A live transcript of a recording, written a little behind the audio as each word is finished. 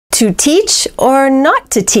To teach or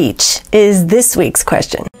not to teach is this week's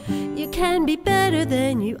question. You can be better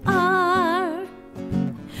than you are.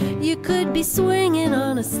 You could be swinging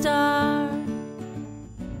on a star.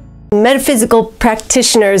 Metaphysical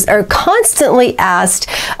practitioners are constantly asked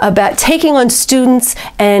about taking on students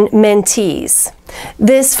and mentees.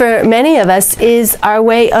 This, for many of us, is our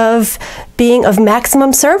way of being of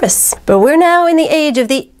maximum service. But we're now in the age of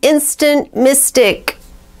the instant mystic.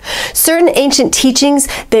 Certain ancient teachings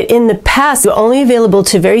that in the past were only available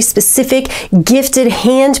to very specific, gifted,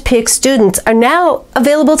 hand-picked students are now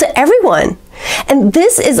available to everyone. And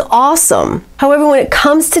this is awesome. However, when it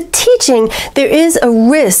comes to teaching, there is a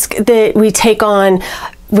risk that we take on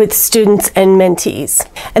with students and mentees.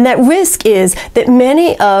 And that risk is that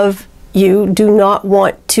many of you do not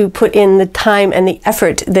want to put in the time and the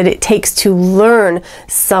effort that it takes to learn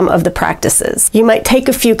some of the practices. You might take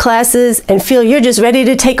a few classes and feel you're just ready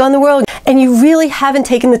to take on the world, and you really haven't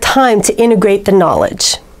taken the time to integrate the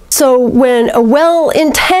knowledge. So when a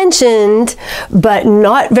well-intentioned but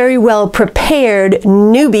not very well prepared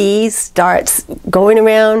newbie starts going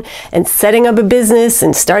around and setting up a business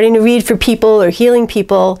and starting to read for people or healing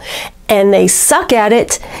people, and they suck at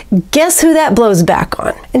it, guess who that blows back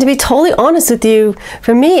on? And to be totally honest with you,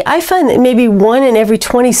 for me, I find that maybe 1 in every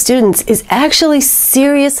 20 students is actually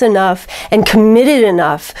serious enough and committed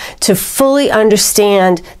enough to fully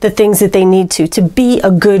understand the things that they need to be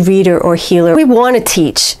a good reader or healer. We want to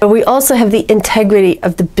teach, but we also have the integrity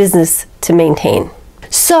of the business to maintain.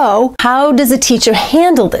 So, how does a teacher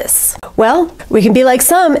handle this? Well, we can be like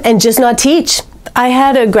some and just not teach. I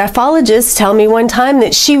had a graphologist tell me one time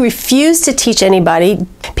that she refused to teach anybody.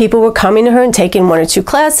 People were coming to her and taking 1 or 2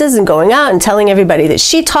 classes and going out and telling everybody that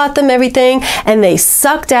she taught them everything, and they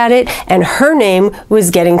sucked at it, and her name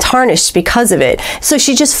was getting tarnished because of it. So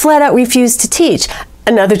she just flat out refused to teach.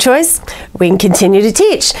 Another choice, we can continue to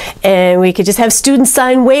teach, and we could just have students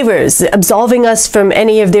sign waivers absolving us from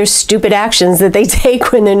any of their stupid actions that they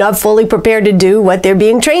take when they're not fully prepared to do what they're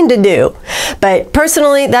being trained to do. But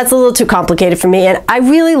personally, that's a little too complicated for me, and I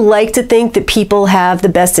really like to think that people have the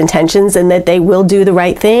best intentions and that they will do the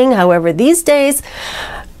right thing. However, these days,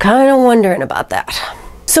 kind of wondering about that.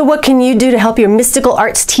 So what can you do to help your mystical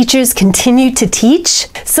arts teachers continue to teach?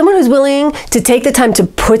 Someone who's willing to take the time to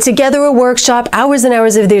put together a workshop, hours and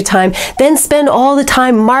hours of their time, then spend all the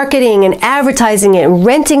time marketing and advertising it, and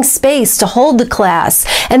renting space to hold the class,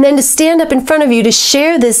 and then to stand up in front of you to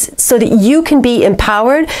share this so that you can be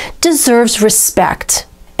empowered, deserves respect.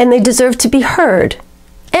 And they deserve to be heard.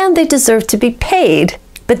 And they deserve to be paid.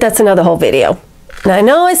 But that's another whole video. Now, I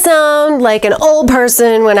know I sound like an old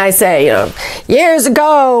person when I say, years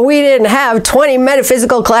ago we didn't have 20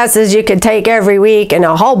 metaphysical classes you could take every week and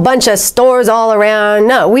a whole bunch of stores all around.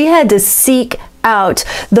 No, we had to seek out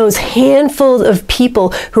those handful of people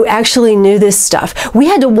who actually knew this stuff. We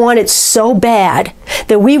had to want it so bad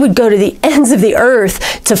that we would go to the ends of the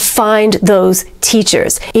earth to find those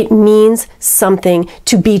teachers. It means something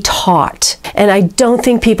to be taught. And I don't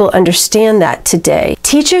think people understand that today.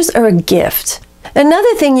 Teachers are a gift.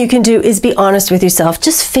 Another thing you can do is be honest with yourself.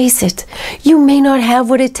 Just face it. You may not have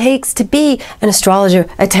what it takes to be an astrologer,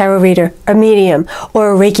 a tarot reader, a medium,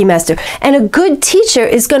 or a Reiki master. And a good teacher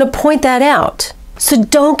is going to point that out. So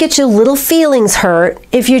don't get your little feelings hurt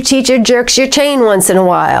if your teacher jerks your chain once in a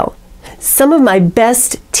while. Some of my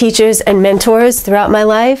best teachers and mentors throughout my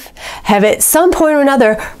life have at some point or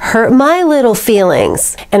another hurt my little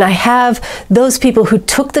feelings. And I have those people who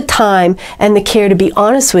took the time and the care to be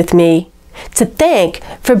honest with me, to thank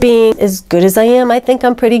for being as good as I am. I think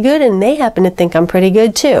I'm pretty good, and they happen to think I'm pretty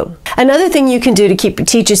good too. Another thing you can do to keep your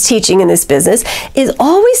teachers teaching in this business is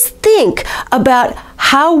always think about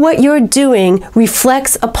how what you're doing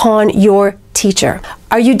reflects upon your teacher.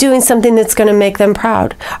 Are you doing something that's going to make them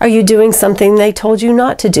proud? Are you doing something they told you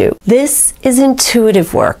not to do? This is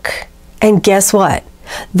intuitive work. And guess what?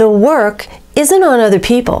 The work isn't on other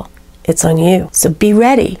people. It's on you. So be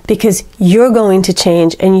ready, because you're going to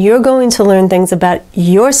change and you're going to learn things about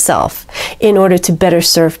yourself in order to better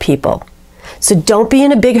serve people. So don't be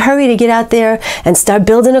in a big hurry to get out there and start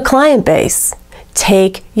building a client base.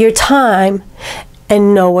 Take your time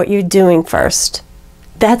and know what you're doing first.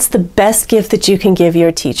 That's the best gift that you can give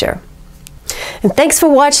your teacher. And thanks for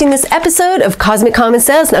watching this episode of Cosmic Common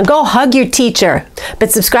Sense. Now go hug your teacher,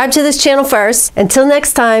 but subscribe to this channel first. Until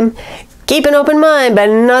next time, keep an open mind, but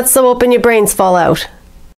not so open your brains fall out.